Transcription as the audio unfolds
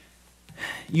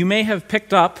You may have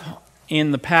picked up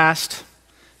in the past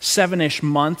 7-ish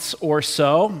months or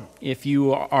so, if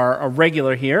you are a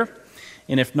regular here,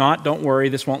 and if not, don't worry,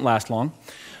 this won't last long.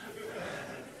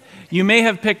 You may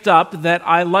have picked up that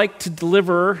I like to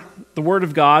deliver the Word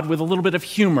of God with a little bit of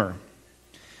humor.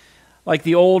 Like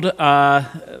the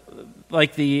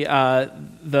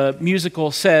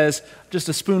musical says, just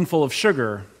a spoonful of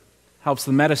sugar helps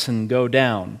the medicine go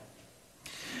down.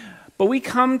 But we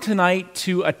come tonight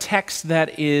to a text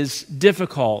that is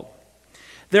difficult.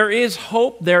 There is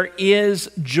hope, there is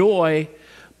joy,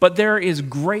 but there is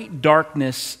great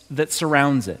darkness that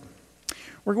surrounds it.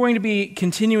 We're going to be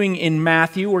continuing in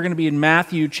Matthew. We're going to be in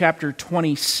Matthew chapter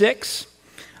 26.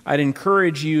 I'd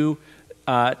encourage you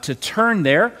to turn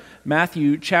there.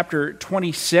 Matthew chapter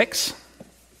 26.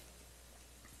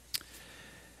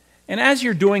 And as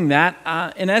you're doing that,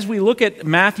 and as we look at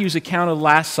Matthew's account of the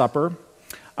Last Supper,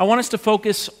 I want us to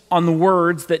focus on the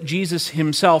words that Jesus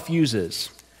himself uses.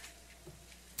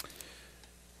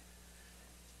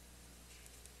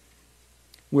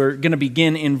 We're going to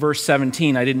begin in verse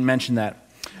 17. I didn't mention that.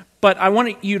 But I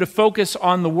want you to focus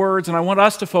on the words, and I want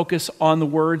us to focus on the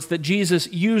words that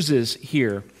Jesus uses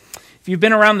here. If you've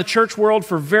been around the church world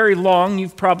for very long,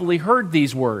 you've probably heard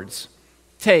these words.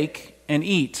 Take and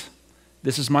eat.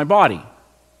 This is my body.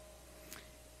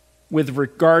 With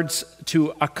regards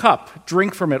to a cup,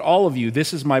 drink from it, all of you.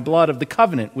 This is my blood of the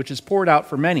covenant, which is poured out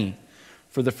for many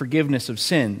for the forgiveness of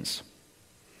sins.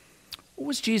 What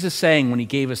was Jesus saying when he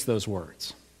gave us those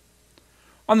words?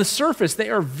 On the surface, they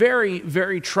are very,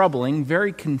 very troubling,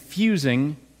 very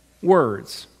confusing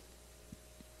words.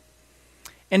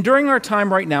 And during our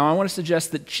time right now, I want to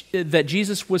suggest that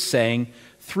Jesus was saying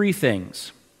three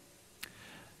things.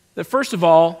 That first of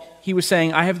all, he was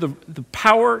saying, I have the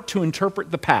power to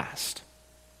interpret the past.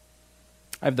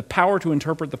 I have the power to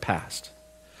interpret the past.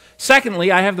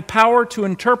 Secondly, I have the power to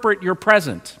interpret your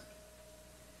present.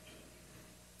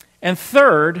 And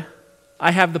third,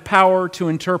 I have the power to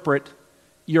interpret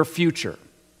your future.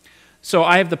 So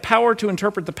I have the power to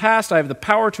interpret the past, I have the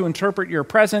power to interpret your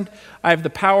present, I have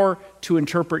the power to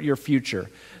interpret your future.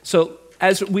 So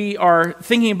as we are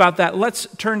thinking about that, let's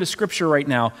turn to Scripture right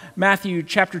now. Matthew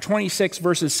chapter 26,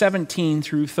 verses 17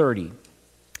 through 30.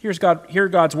 Hear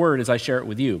God's word as I share it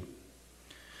with you.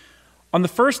 On the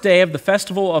first day of the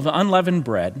festival of unleavened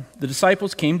bread, the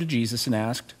disciples came to Jesus and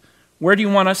asked, "Where do you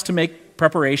want us to make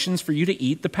preparations for you to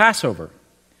eat the Passover?"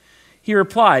 He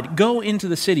replied, "Go into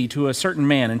the city to a certain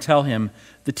man and tell him,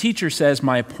 'The teacher says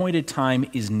my appointed time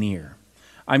is near.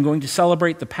 I'm going to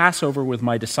celebrate the Passover with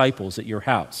my disciples at your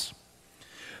house.'"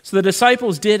 So the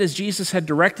disciples did as Jesus had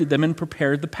directed them and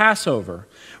prepared the Passover.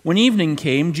 When evening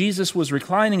came, Jesus was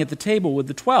reclining at the table with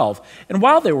the 12, and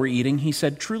while they were eating, he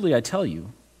said, "Truly I tell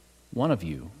you, one of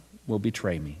you will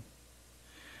betray me."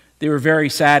 They were very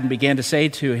sad and began to say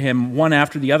to him one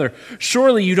after the other,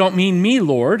 "Surely you don't mean me,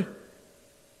 Lord?"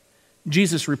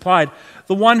 Jesus replied,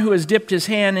 "The one who has dipped his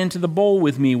hand into the bowl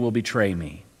with me will betray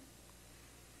me.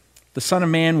 The Son of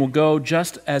Man will go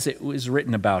just as it was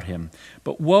written about him.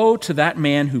 But woe to that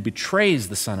man who betrays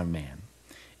the Son of Man.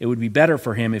 It would be better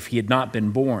for him if he had not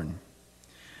been born."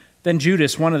 Then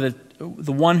Judas, the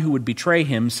one who would betray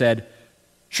him, said,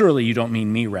 "Surely you don't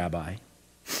mean me, Rabbi."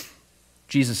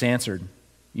 Jesus answered,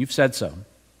 "You've said so."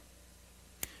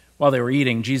 While they were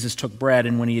eating, Jesus took bread,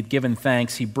 and when he had given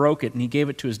thanks, he broke it, and he gave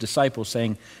it to his disciples,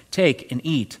 saying, "Take and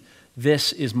eat.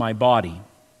 This is my body."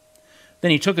 Then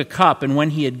he took a cup, and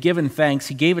when he had given thanks,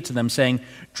 he gave it to them, saying,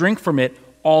 "Drink from it,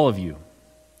 all of you.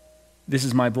 This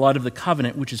is my blood of the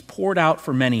covenant, which is poured out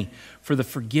for many for the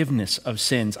forgiveness of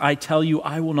sins. I tell you,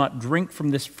 I will not drink from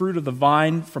this fruit of the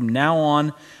vine from now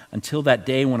on until that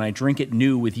day when I drink it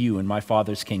new with you in my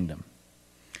Father's kingdom."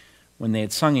 When they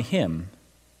had sung a hymn,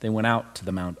 they went out to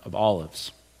the Mount of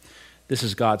Olives. This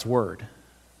is God's word.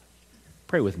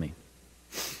 Pray with me.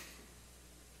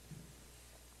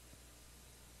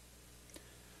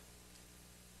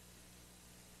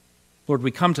 Lord,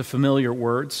 we come to familiar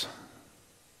words.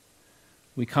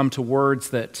 We come to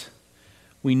words that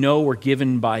we know were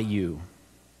given by you.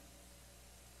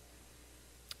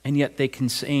 And yet they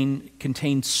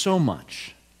contain so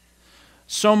much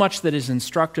that is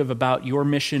instructive about your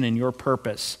mission and your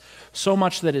purpose, so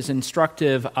much that is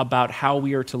instructive about how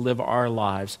we are to live our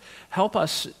lives. Help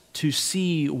us to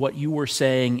see what you were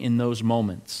saying in those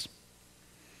moments,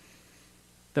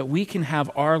 that we can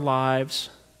have our lives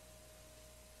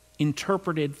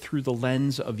interpreted through the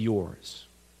lens of yours.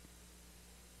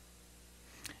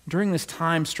 During this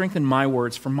time, strengthen my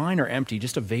words, for mine are empty,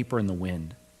 just a vapor in the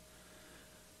wind.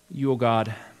 You, O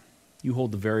God, you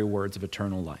hold the very words of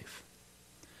eternal life.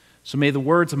 So may the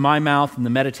words of my mouth and the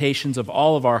meditations of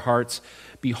all of our hearts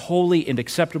be holy and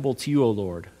acceptable to you, O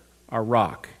Lord, our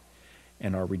rock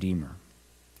and our Redeemer.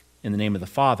 In the name of the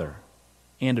Father,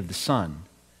 and of the Son,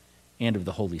 and of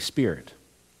the Holy Spirit.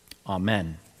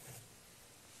 Amen.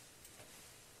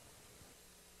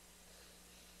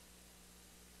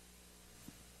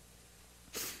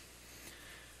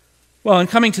 Well, in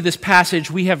coming to this passage,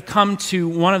 we have come to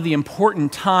one of the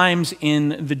important times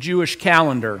in the Jewish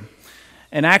calendar.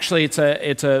 And actually, it's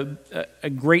a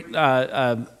great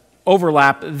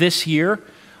overlap this year.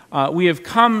 We have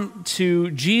come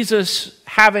to Jesus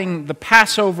having the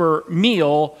Passover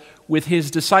meal with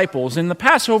his disciples. And the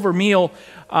Passover meal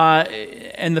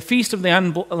and the Feast of the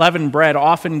Unleavened Bread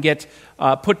often get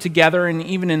put together, and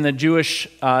even in the Jewish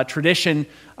tradition,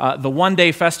 the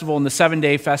one-day festival and the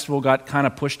seven-day festival got kind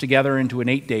of pushed together into an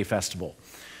 8-day festival.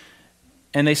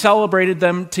 And they celebrated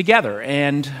them together.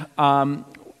 And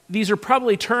these are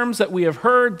probably terms that we have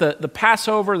heard, the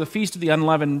Passover, the Feast of the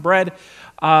Unleavened Bread.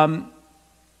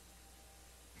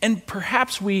 And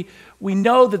perhaps we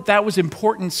know that was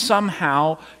important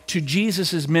somehow to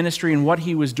Jesus' ministry and what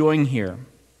he was doing here.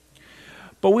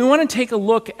 But we want to take a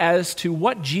look as to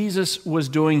what Jesus was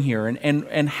doing here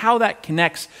and how that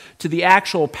connects to the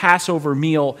actual Passover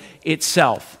meal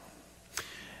itself.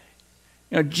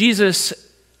 You know,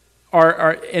 Jesus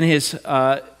and his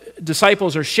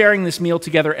disciples are sharing this meal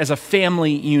together as a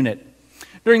family unit.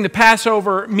 During the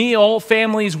Passover meal,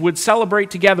 families would celebrate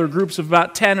together, groups of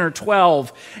about 10 or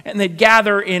 12, and they'd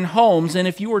gather in homes. And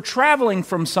if you were traveling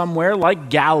from somewhere like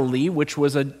Galilee, which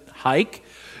was a hike,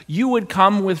 you would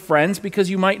come with friends because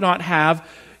you might not have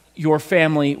your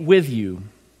family with you.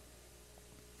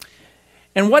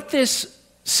 And what this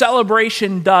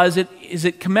celebration does is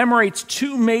it commemorates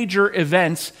two major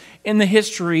events in the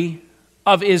history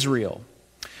of Israel.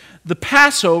 The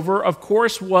Passover, of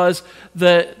course, was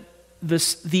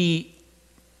the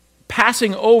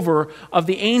passing over of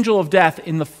the angel of death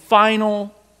in the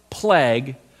final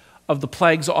plague of the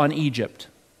plagues on Egypt.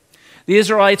 The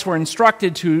Israelites were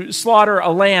instructed to slaughter a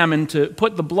lamb and to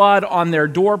put the blood on their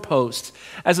doorposts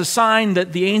as a sign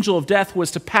that the angel of death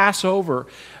was to pass over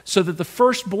so that the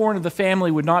firstborn of the family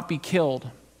would not be killed.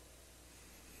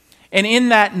 And in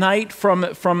that night, from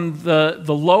the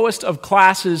lowest of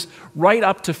classes right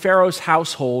up to Pharaoh's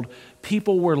household,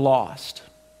 people were lost.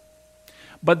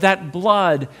 But that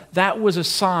blood, that was a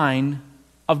sign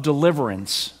of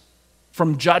deliverance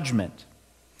from judgment.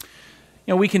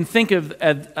 You know, we can think of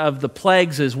the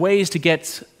plagues as ways to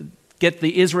get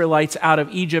the Israelites out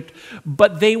of Egypt,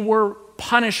 but they were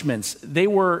punishments. They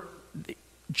were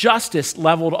justice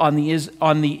leveled on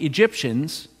the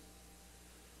Egyptians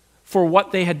for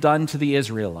what they had done to the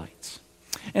Israelites.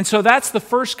 And so that's the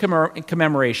first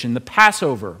commemoration, the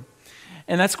Passover.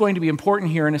 And that's going to be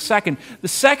important here in a second. The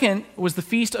second was the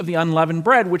Feast of the Unleavened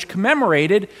Bread, which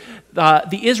commemorated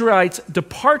the Israelites'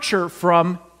 departure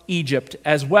from Egypt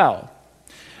as well.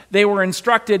 They were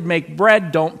instructed, make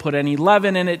bread, don't put any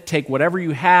leaven in it, take whatever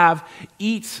you have,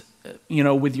 eat,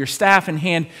 with your staff in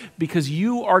hand, because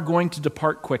you are going to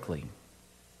depart quickly.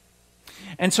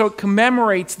 And so it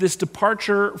commemorates this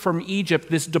departure from Egypt,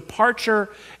 this departure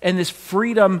and this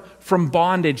freedom from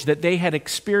bondage that they had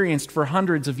experienced for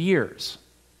hundreds of years.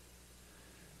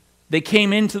 They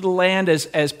came into the land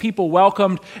as people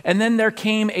welcomed, and then there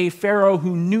came a Pharaoh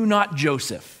who knew not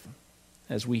Joseph,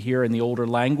 as we hear in the older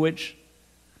language.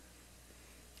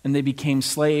 And they became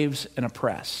slaves and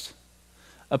oppressed,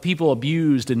 a people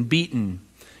abused and beaten,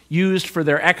 used for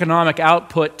their economic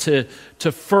output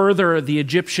to further the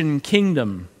Egyptian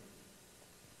kingdom.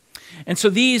 And so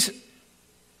these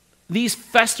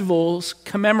festivals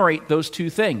commemorate those two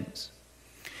things.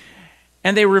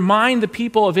 And they remind the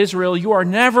people of Israel, you are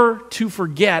never to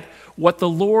forget what the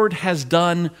Lord has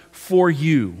done for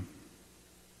you.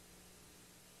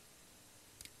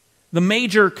 The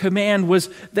major command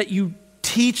was that you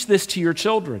teach this to your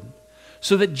children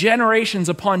so that generations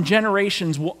upon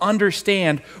generations will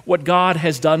understand what God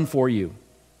has done for you.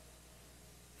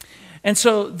 And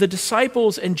so the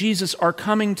disciples and Jesus are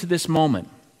coming to this moment.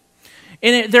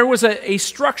 And there was a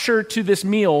structure to this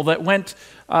meal that went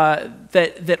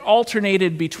that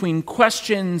alternated between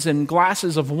questions and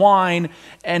glasses of wine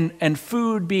and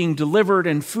food being delivered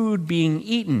and food being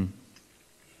eaten.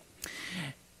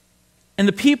 And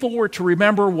the people were to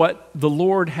remember what the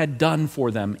Lord had done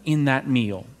for them in that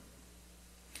meal.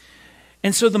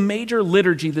 And so the major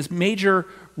liturgy, this major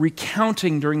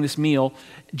recounting during this meal,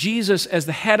 Jesus, as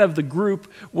the head of the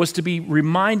group, was to be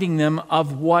reminding them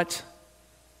of what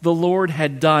the Lord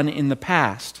had done in the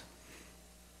past.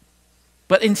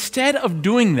 But instead of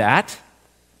doing that,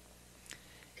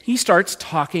 he starts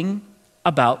talking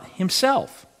about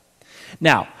himself.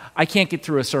 Now, I can't get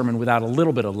through a sermon without a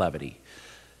little bit of levity.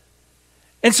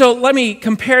 And so let me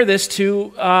compare this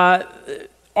to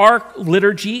our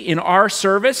liturgy in our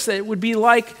service. It would be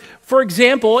like, for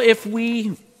example, if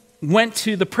we went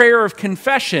to the prayer of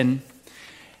confession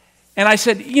and I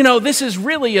said, this is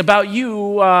really about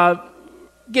you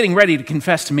getting ready to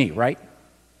confess to me, right?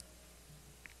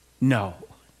 No,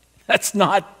 that's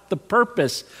not the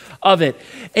purpose of it.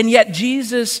 And yet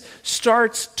Jesus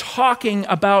starts talking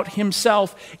about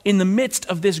himself in the midst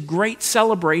of this great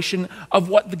celebration of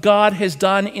what God has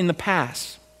done in the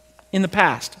past.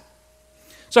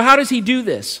 So how does he do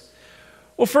this?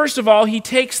 Well, first of all, he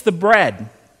takes the bread.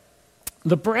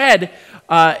 The bread,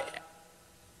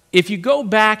 if you go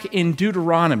back in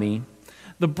Deuteronomy,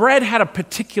 the bread had a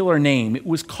particular name. It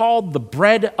was called the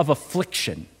bread of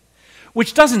affliction,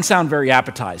 which doesn't sound very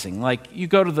appetizing. Like you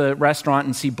go to the restaurant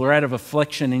and see bread of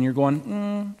affliction and you're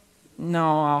going,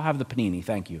 no, I'll have the panini,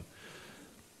 thank you.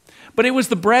 But it was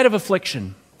the bread of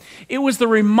affliction. It was the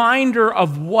reminder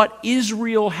of what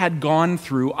Israel had gone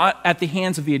through at the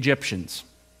hands of the Egyptians.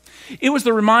 It was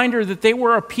the reminder that they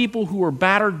were a people who were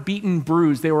battered, beaten,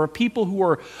 bruised. They were a people who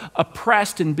were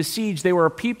oppressed and besieged. They were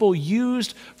a people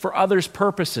used for others'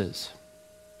 purposes.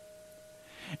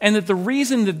 And that the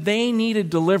reason that they needed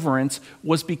deliverance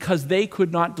was because they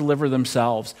could not deliver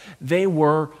themselves. They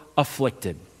were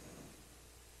afflicted.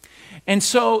 And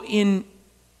so in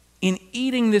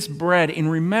eating this bread, in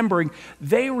remembering,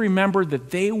 they remembered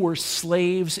that they were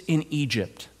slaves in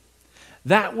Egypt.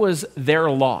 That was their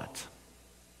lot.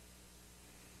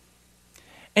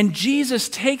 And Jesus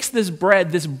takes this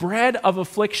bread of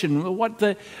affliction, what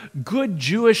the good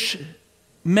Jewish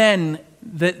men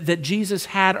that Jesus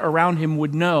had around him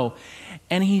would know.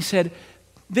 And he said,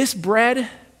 this bread,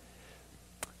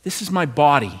 this is my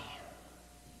body.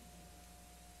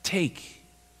 Take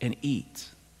and eat.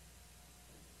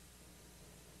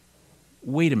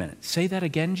 Wait a minute, say that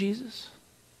again, Jesus?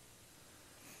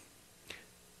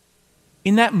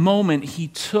 In that moment, he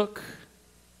took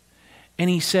and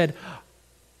he said,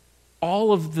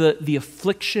 all of the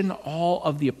affliction, all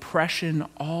of the oppression,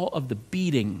 all of the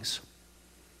beatings,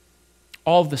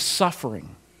 all of the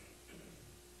suffering,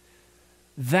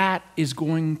 that is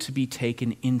going to be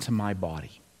taken into my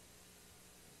body.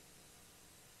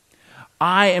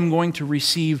 I am going to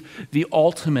receive the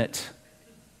ultimate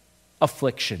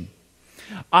affliction.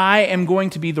 I am going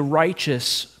to be the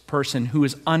righteous person who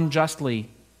is unjustly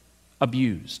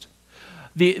abused.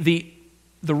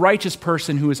 The righteous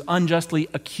person who is unjustly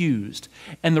accused,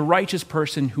 and the righteous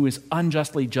person who is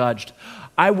unjustly judged.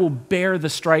 I will bear the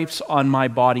stripes on my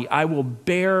body. I will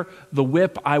bear the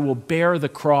whip. I will bear the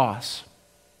cross.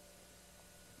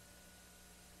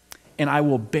 And I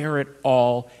will bear it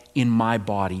all in my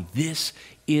body. This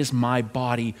is my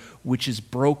body, which is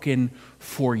broken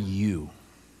for you.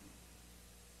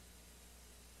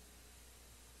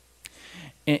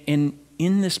 And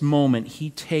in this moment,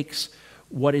 he takes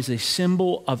what is a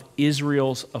symbol of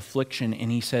Israel's affliction,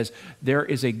 and he says, there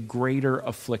is a greater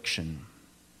affliction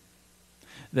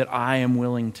that I am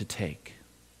willing to take,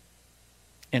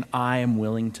 and I am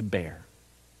willing to bear.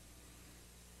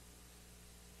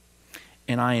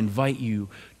 And I invite you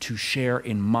to share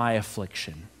in my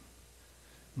affliction,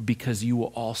 because you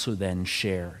will also then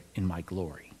share in my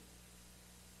glory.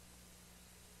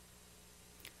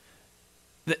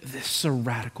 This is a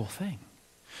radical thing.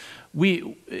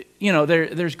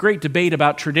 There's great debate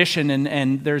about tradition,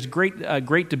 and there's great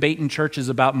debate in churches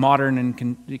about modern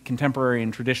and contemporary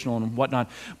and traditional and whatnot.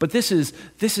 But this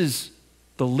is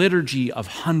the liturgy of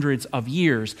hundreds of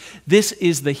years. This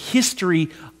is the history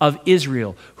of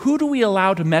Israel. Who do we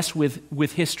allow to mess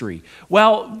with history?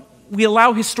 Well, we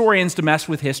allow historians to mess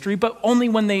with history, but only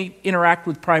when they interact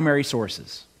with primary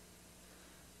sources.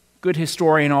 Good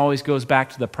historian always goes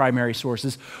back to the primary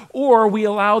sources. Or we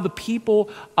allow the people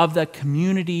of the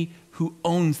community who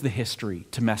owns the history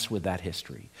to mess with that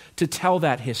history, to tell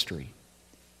that history.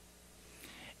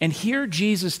 And here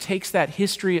Jesus takes that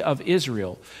history of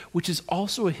Israel, which is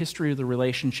also a history of the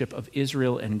relationship of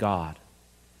Israel and God.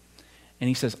 And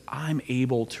he says, I'm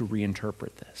able to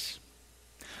reinterpret this.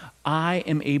 I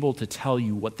am able to tell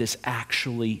you what this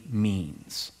actually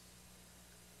means.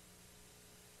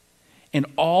 And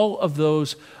all of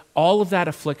that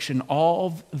affliction, all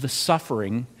of the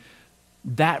suffering,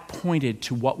 that pointed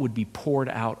to what would be poured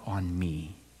out on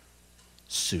me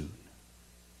soon.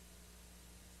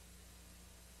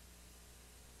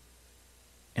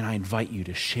 And I invite you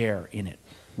to share in it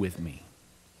with me.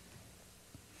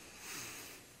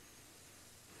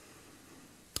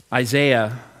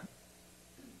 Isaiah's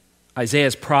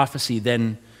prophecy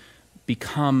then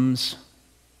becomes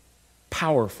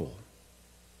powerful.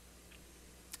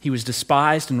 He was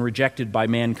despised and rejected by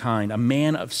mankind, a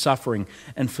man of suffering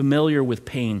and familiar with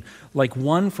pain. Like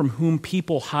one from whom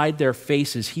people hide their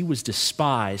faces, he was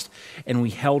despised, and we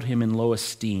held him in low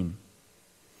esteem.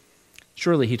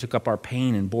 Surely he took up our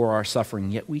pain and bore our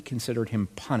suffering, yet we considered him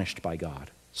punished by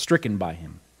God, stricken by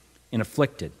him, and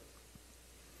afflicted.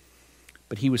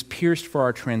 But he was pierced for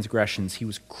our transgressions, he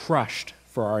was crushed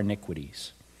for our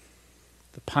iniquities.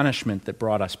 The punishment that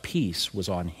brought us peace was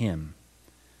on him,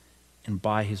 and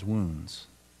by his wounds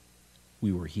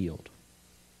we were healed.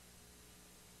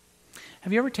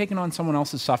 Have you ever taken on someone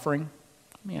else's suffering?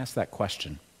 Let me ask that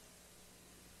question.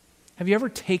 Have you ever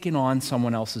taken on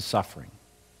someone else's suffering?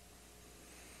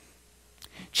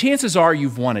 Chances are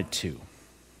you've wanted to.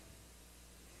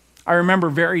 I remember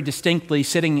very distinctly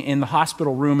sitting in the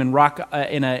hospital room in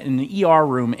an ER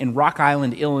room in Rock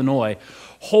Island, Illinois,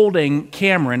 holding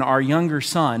Cameron, our younger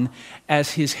son,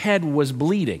 as his head was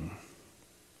bleeding.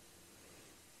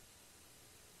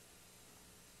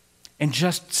 And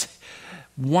just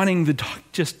wanting the doctor,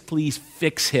 just please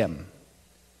fix him.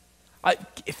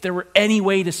 If there were any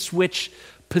way to switch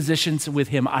positions with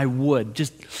him, I would.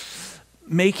 Just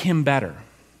make him better.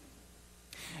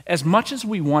 As much as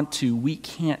we want to, we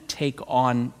can't take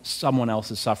on someone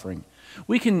else's suffering.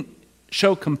 We can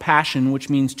show compassion, which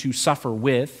means to suffer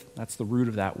with. That's the root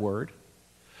of that word.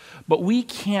 But we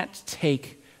can't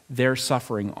take their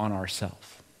suffering on ourselves.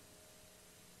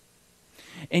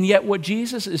 And yet what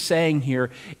Jesus is saying here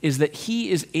is that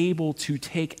he is able to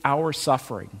take our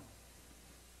suffering,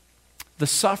 the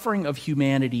suffering of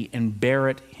humanity, and bear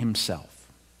it himself.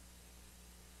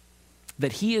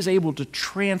 That he is able to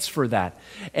transfer that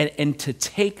and to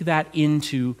take that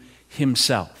into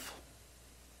himself.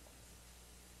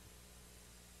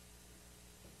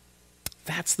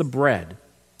 That's the bread.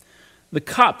 The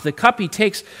cup he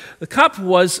takes, the cup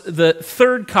was the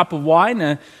third cup of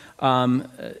wine.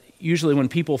 Usually when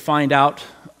people find out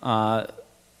that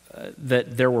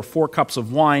there were 4 cups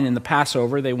of wine in the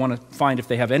Passover, they want to find if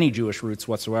they have any Jewish roots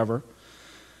whatsoever.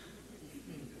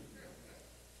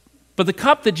 But the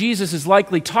cup that Jesus is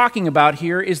likely talking about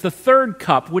here is the third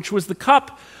cup, which was the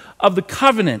cup of the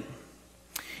covenant.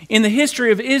 In the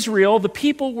history of Israel, the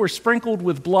people were sprinkled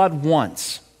with blood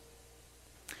once,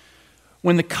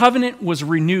 when the covenant was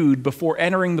renewed before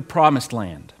entering the promised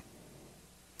land.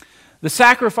 The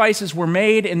sacrifices were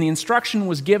made and the instruction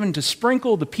was given to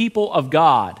sprinkle the people of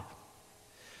God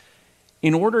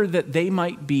in order that they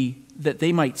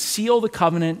might seal the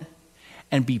covenant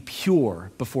and be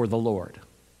pure before the Lord.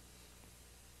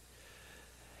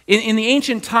 In the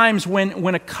ancient times,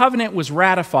 when a covenant was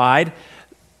ratified,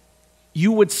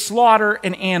 you would slaughter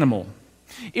an animal.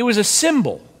 It was a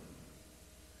symbol.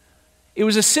 It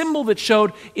was a symbol that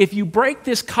showed if you break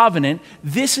this covenant,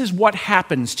 this is what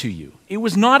happens to you. It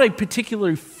was not a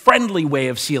particularly friendly way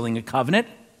of sealing a covenant,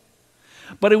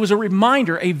 but it was a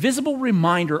reminder, a visible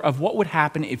reminder of what would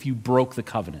happen if you broke the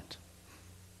covenant.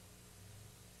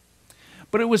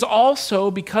 But it was also,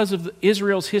 because of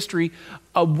Israel's history,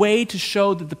 a way to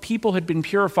show that the people had been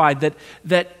purified,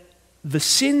 that the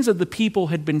sins of the people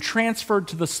had been transferred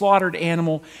to the slaughtered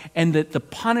animal, and that the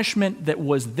punishment that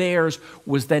was theirs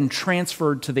was then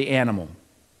transferred to the animal.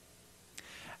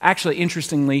 Actually,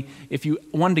 interestingly, if you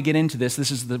wanted to get into this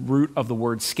is the root of the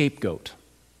word scapegoat.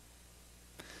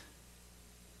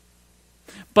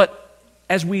 But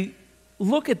as we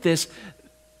look at this,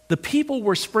 the people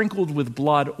were sprinkled with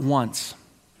blood once.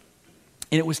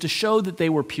 And it was to show that they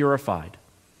were purified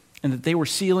and that they were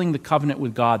sealing the covenant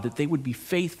with God, that they would be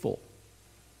faithful.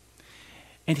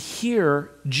 And here,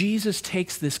 Jesus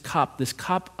takes this cup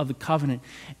of the covenant,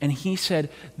 and he said,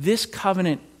 this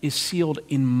covenant is sealed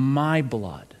in my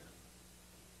blood,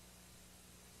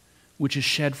 which is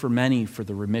shed for many for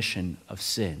the remission of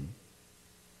sin.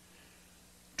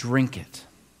 Drink it.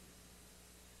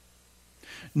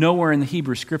 Nowhere in the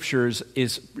Hebrew Scriptures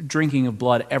is drinking of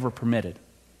blood ever permitted.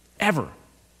 Ever.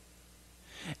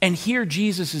 And here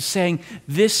Jesus is saying,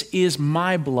 this is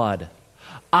my blood.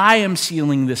 I am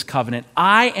sealing this covenant.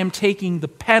 I am taking the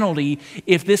penalty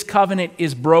if this covenant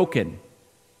is broken.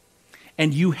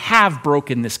 And you have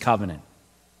broken this covenant.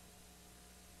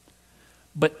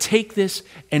 But take this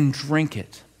and drink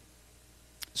it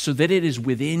so that it is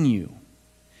within you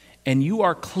and you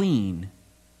are clean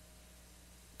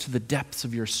to the depths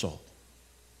of your soul.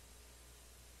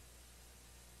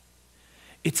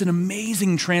 It's an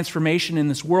amazing transformation in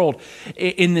this world,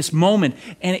 in this moment,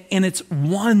 and it's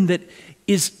one that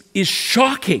is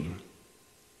shocking.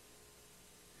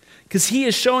 Because he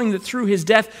is showing that through his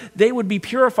death, they would be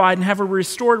purified and have a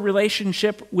restored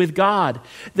relationship with God.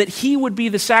 That he would be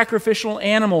the sacrificial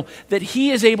animal. That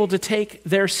he is able to take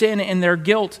their sin and their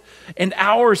guilt and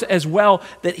ours as well.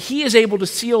 That he is able to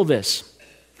seal this.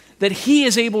 That he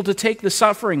is able to take the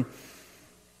suffering.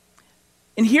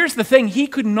 And here's the thing, he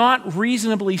could not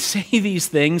reasonably say these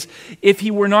things if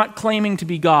he were not claiming to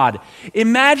be God.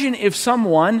 Imagine if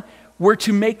someone were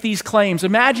to make these claims.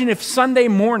 Imagine if Sunday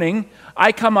morning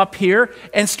I come up here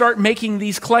and start making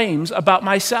these claims about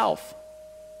myself.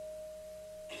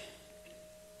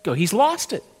 Go, he's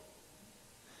lost it.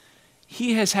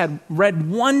 He has read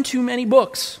one too many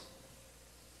books.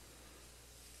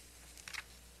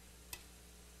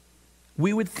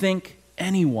 We would think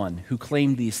anyone who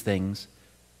claimed these things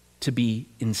to be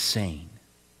insane.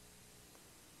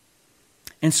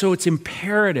 And so it's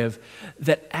imperative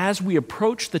that as we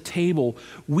approach the table,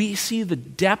 we see the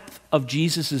depth of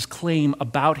Jesus' claim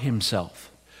about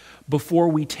himself before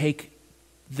we take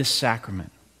this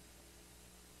sacrament.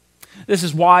 This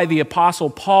is why the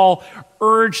Apostle Paul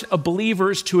urged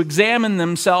believers to examine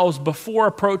themselves before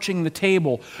approaching the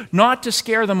table, not to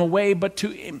scare them away, but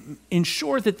to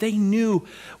ensure that they knew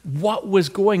what was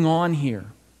going on here,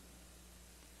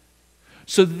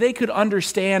 so that they could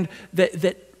understand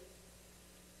that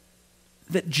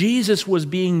Jesus was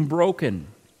being broken,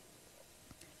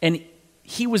 and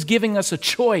he was giving us a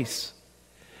choice.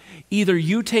 Either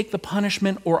you take the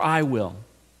punishment or I will.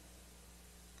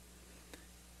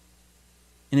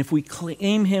 And if we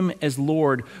claim him as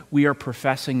Lord, we are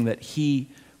professing that he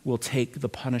will take the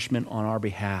punishment on our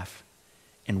behalf,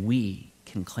 and we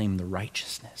can claim the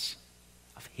righteousness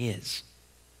of his.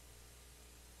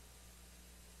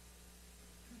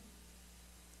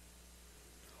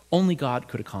 Only God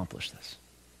could accomplish this.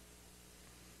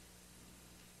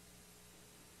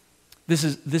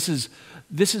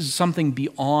 This is something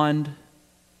beyond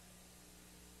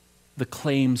the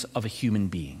claims of a human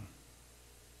being.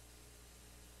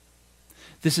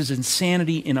 This is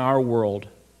insanity in our world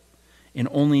and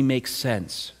only makes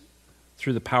sense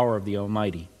through the power of the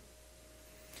Almighty.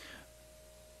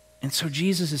 And so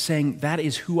Jesus is saying, that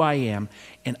is who I am,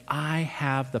 and I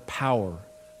have the power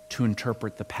to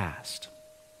interpret the past.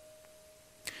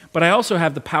 But I also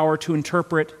have the power to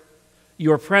interpret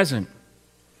your present.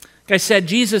 Like I said,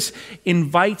 Jesus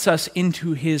invites us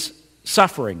into his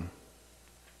suffering.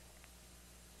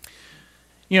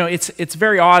 You know, it's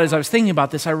very odd. As I was thinking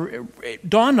about this, it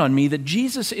dawned on me that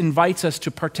Jesus invites us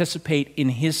to participate in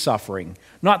his suffering,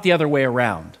 not the other way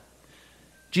around.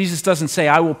 Jesus doesn't say,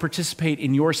 I will participate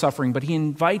in your suffering, but he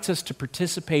invites us to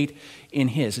participate in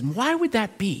his. And why would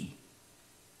that be?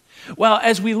 Well,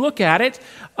 as we look at it,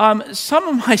 some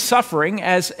of my suffering,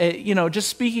 just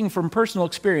speaking from personal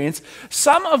experience,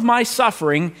 some of my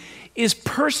suffering is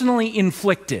personally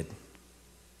inflicted.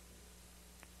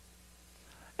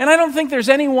 And I don't think there's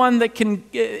anyone that can,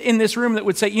 in this room, that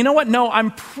would say, you know what, no, I'm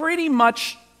pretty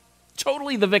much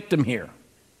totally the victim here.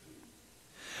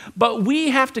 But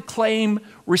we have to claim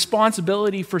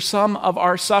responsibility for some of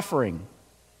our suffering.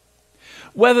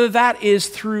 Whether that is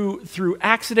through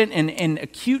accident and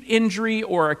acute injury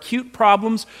or acute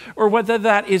problems, or whether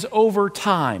that is over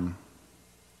time.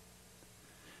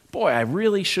 Boy, I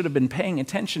really should have been paying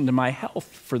attention to my health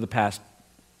for the past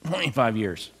 25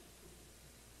 years.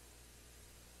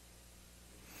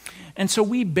 And so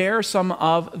we bear some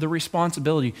of the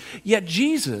responsibility. Yet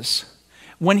Jesus,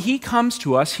 when he comes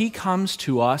to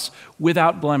us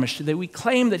without blemish. That we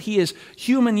claim that he is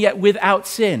human yet without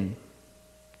sin.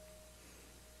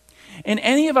 And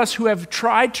any of us who have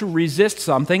tried to resist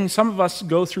something, some of us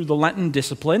go through the Lenten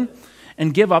discipline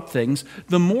and give up things.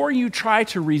 The more you try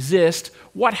to resist,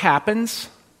 what happens?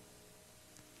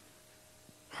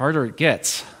 Harder it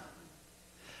gets.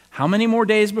 How many more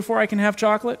days before I can have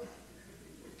chocolate?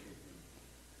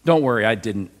 Don't worry, I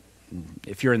didn't.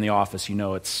 If you're in the office, you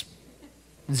know it's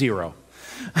 0.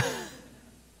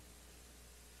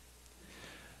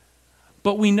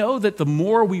 But we know that the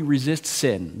more we resist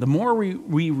sin, the more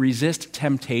we resist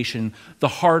temptation, the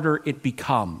harder it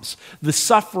becomes. The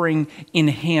suffering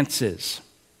enhances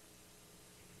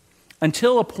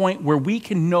until a point where we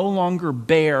can no longer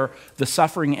bear the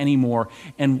suffering anymore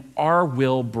and our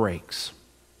will breaks.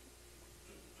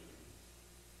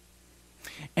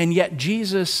 And yet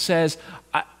Jesus says,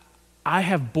 I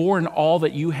have borne all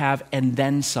that you have and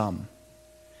then some.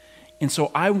 And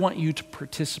so I want you to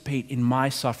participate in my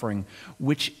suffering,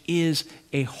 which is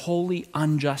a wholly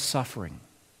unjust suffering.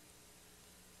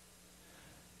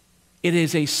 It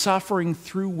is a suffering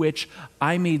through which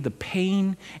I made the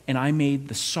pain and I made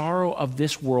the sorrow of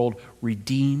this world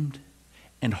redeemed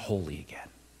and holy again.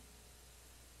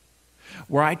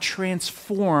 where I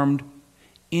transformed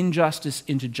injustice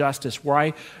into justice, where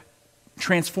I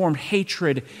transformed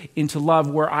hatred into love,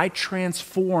 where I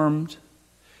transformed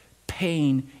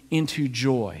pain into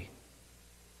joy.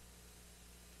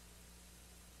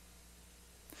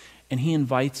 And he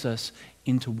invites us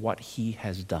into what he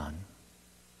has done.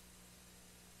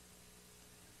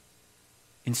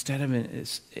 Instead of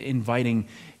inviting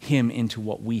him into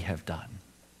what we have done.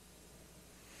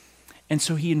 And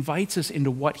so he invites us into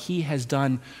what he has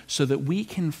done so that we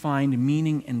can find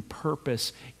meaning and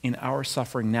purpose in our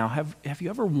suffering now. Have you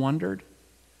ever wondered,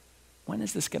 when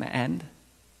is this going to end?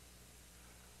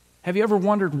 Have you ever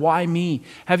wondered, why me?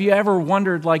 Have you ever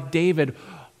wondered, like David,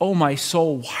 oh my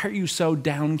soul, why are you so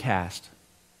downcast?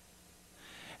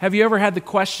 Have you ever had the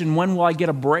question, when will I get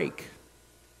a break?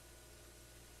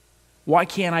 Why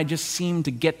can't I just seem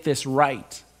to get this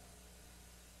right?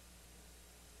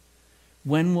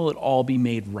 When will it all be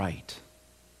made right?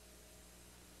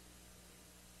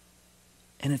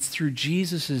 And it's through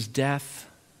Jesus' death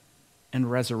and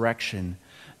resurrection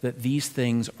that these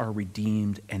things are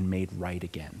redeemed and made right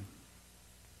again.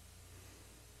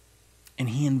 And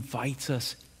he invites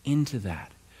us into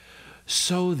that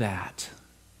so that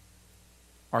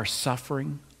our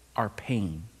suffering, our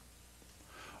pain,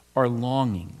 our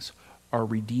longings are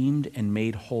redeemed and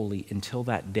made holy until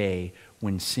that day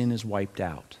when sin is wiped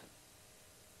out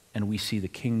and we see the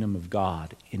kingdom of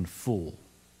God in full.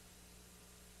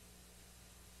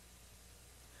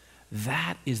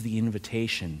 That is the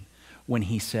invitation when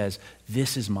he says,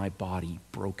 this is my body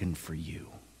broken for you.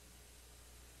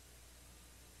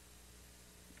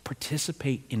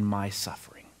 Participate in my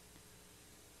suffering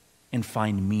and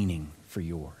find meaning for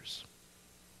yours.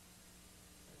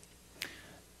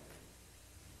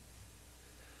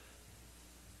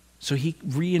 So he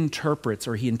reinterprets,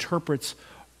 or he interprets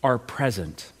our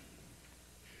present.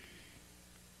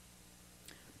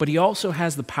 But he also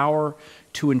has the power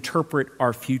to interpret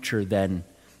our future then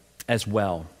as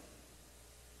well.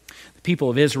 The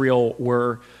people of Israel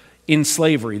were in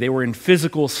slavery. They were in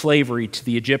physical slavery to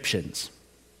the Egyptians.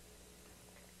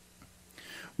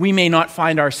 We may not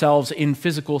find ourselves in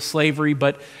physical slavery,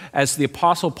 but as the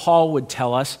Apostle Paul would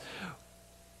tell us,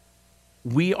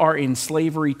 we are in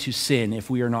slavery to sin if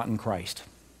we are not in Christ.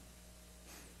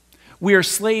 We are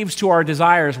slaves to our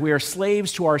desires. We are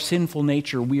slaves to our sinful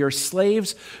nature. We are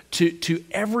slaves to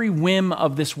every whim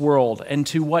of this world and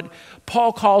to what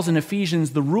Paul calls in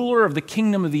Ephesians the ruler of the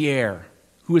kingdom of the air,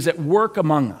 who is at work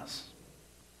among us.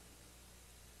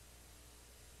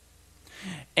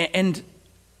 And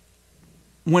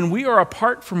when we are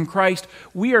apart from Christ,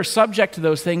 we are subject to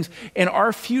those things, and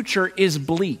our future is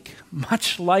bleak,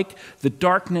 much like the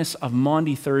darkness of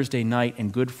Maundy Thursday night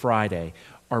and Good Friday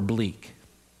are bleak.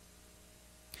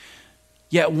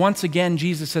 Yet once again,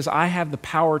 Jesus says, I have the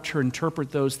power to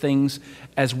interpret those things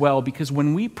as well, because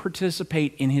when we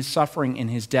participate in his suffering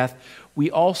and his death, we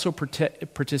also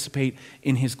participate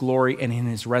in his glory and in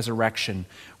his resurrection.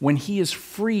 When he is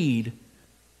freed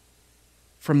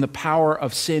from the power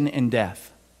of sin and death.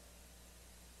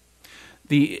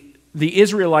 The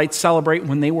Israelites celebrate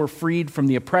when they were freed from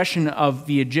the oppression of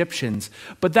the Egyptians,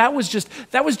 but that was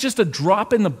just a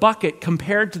drop in the bucket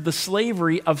compared to the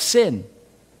slavery of sin.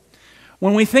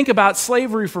 When we think about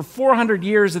slavery for 400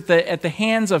 years at the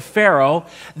hands of Pharaoh,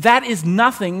 that is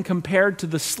nothing compared to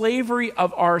the slavery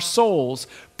of our souls,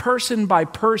 person by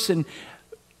person,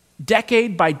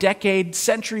 decade by decade,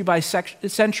 century by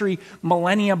century,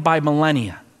 millennia by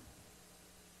millennia.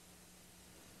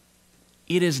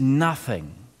 It is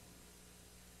nothing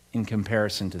in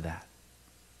comparison to that.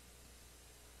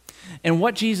 And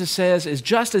what Jesus says is,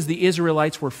 just as the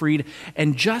Israelites were freed,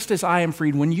 and just as I am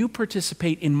freed, when you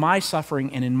participate in my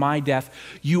suffering and in my death,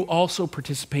 you also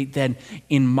participate then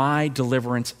in my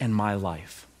deliverance and my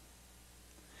life.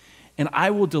 And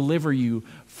I will deliver you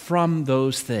from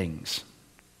those things.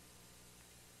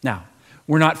 Now,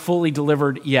 we're not fully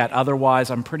delivered yet. Otherwise,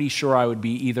 I'm pretty sure I would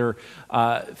be either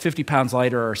 50 pounds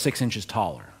lighter or 6 inches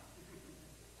taller.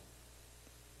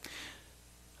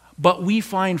 But we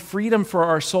find freedom for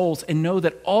our souls and know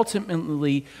that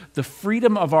ultimately the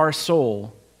freedom of our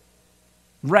soul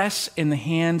rests in the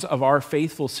hands of our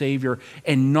faithful Savior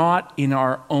and not in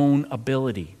our own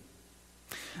ability.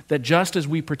 That just as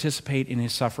we participate in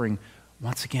his suffering,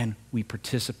 once again, we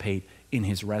participate in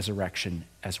his resurrection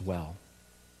as well.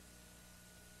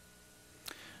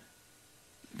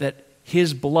 That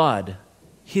his blood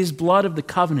of the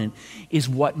covenant, is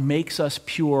what makes us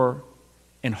pure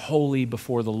and holy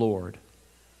before the Lord,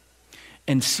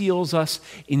 and seals us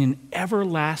in an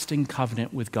everlasting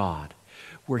covenant with God,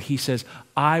 where he says,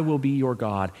 I will be your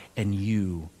God and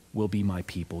you will be my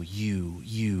people. You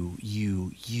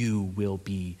will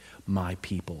be my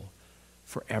people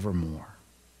forevermore.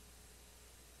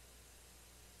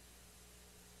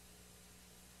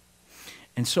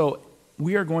 And so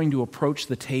we are going to approach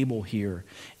the table here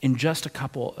in just a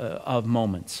couple of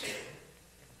moments.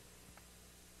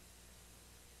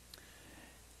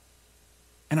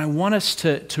 And I want us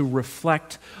to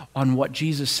reflect on what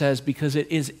Jesus says, because it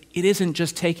isn't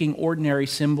just taking ordinary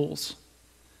symbols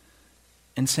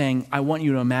and saying, I want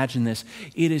you to imagine this.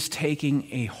 It is taking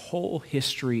a whole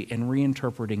history and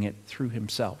reinterpreting it through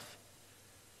himself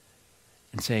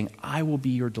and saying, I will be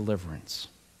your deliverance.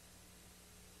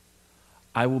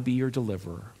 I will be your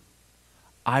deliverer.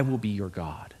 I will be your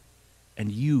God,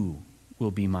 and you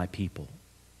will be my people.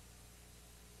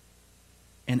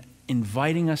 And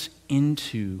inviting us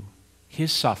into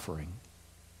his suffering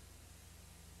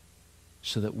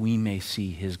so that we may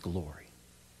see his glory.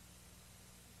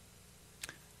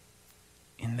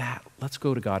 In that, let's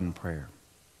go to God in prayer.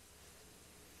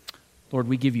 Lord,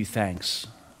 we give you thanks.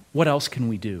 What else can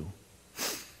we do?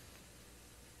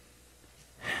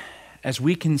 As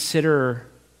we consider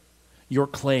your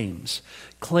claims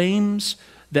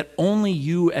that only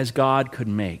you as God could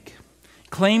make,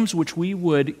 claims which we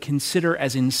would consider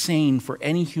as insane for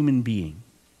any human being,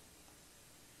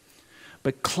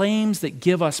 but claims that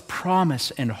give us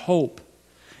promise and hope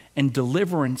and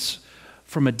deliverance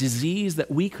from a disease that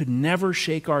we could never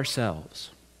shake ourselves.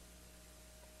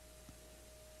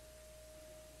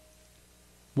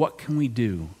 What can we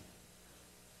do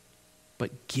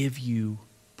but give you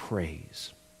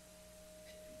praise?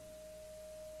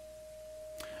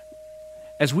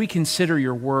 As we consider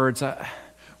your words,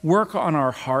 work on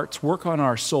our hearts, work on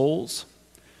our souls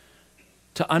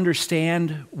to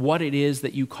understand what it is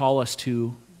that you call us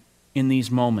to in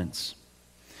these moments.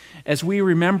 As we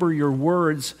remember your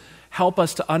words, help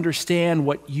us to understand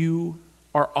what you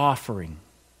are offering.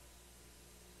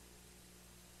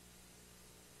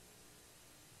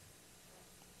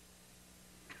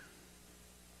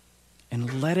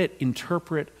 And let it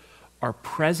interpret our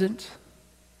present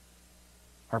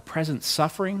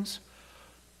sufferings,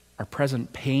 our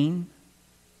present pain,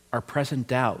 our present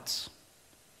doubts,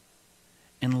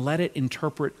 and let it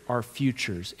interpret our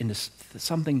futures into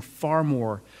something far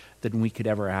more than we could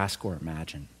ever ask or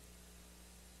imagine.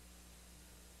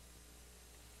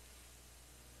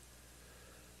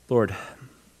 Lord,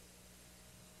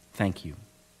 thank you.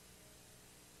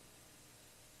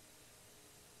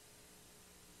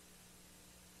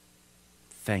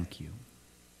 Thank you.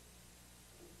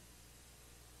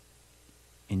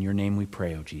 In your name we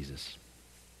pray, O Jesus.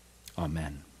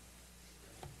 Amen.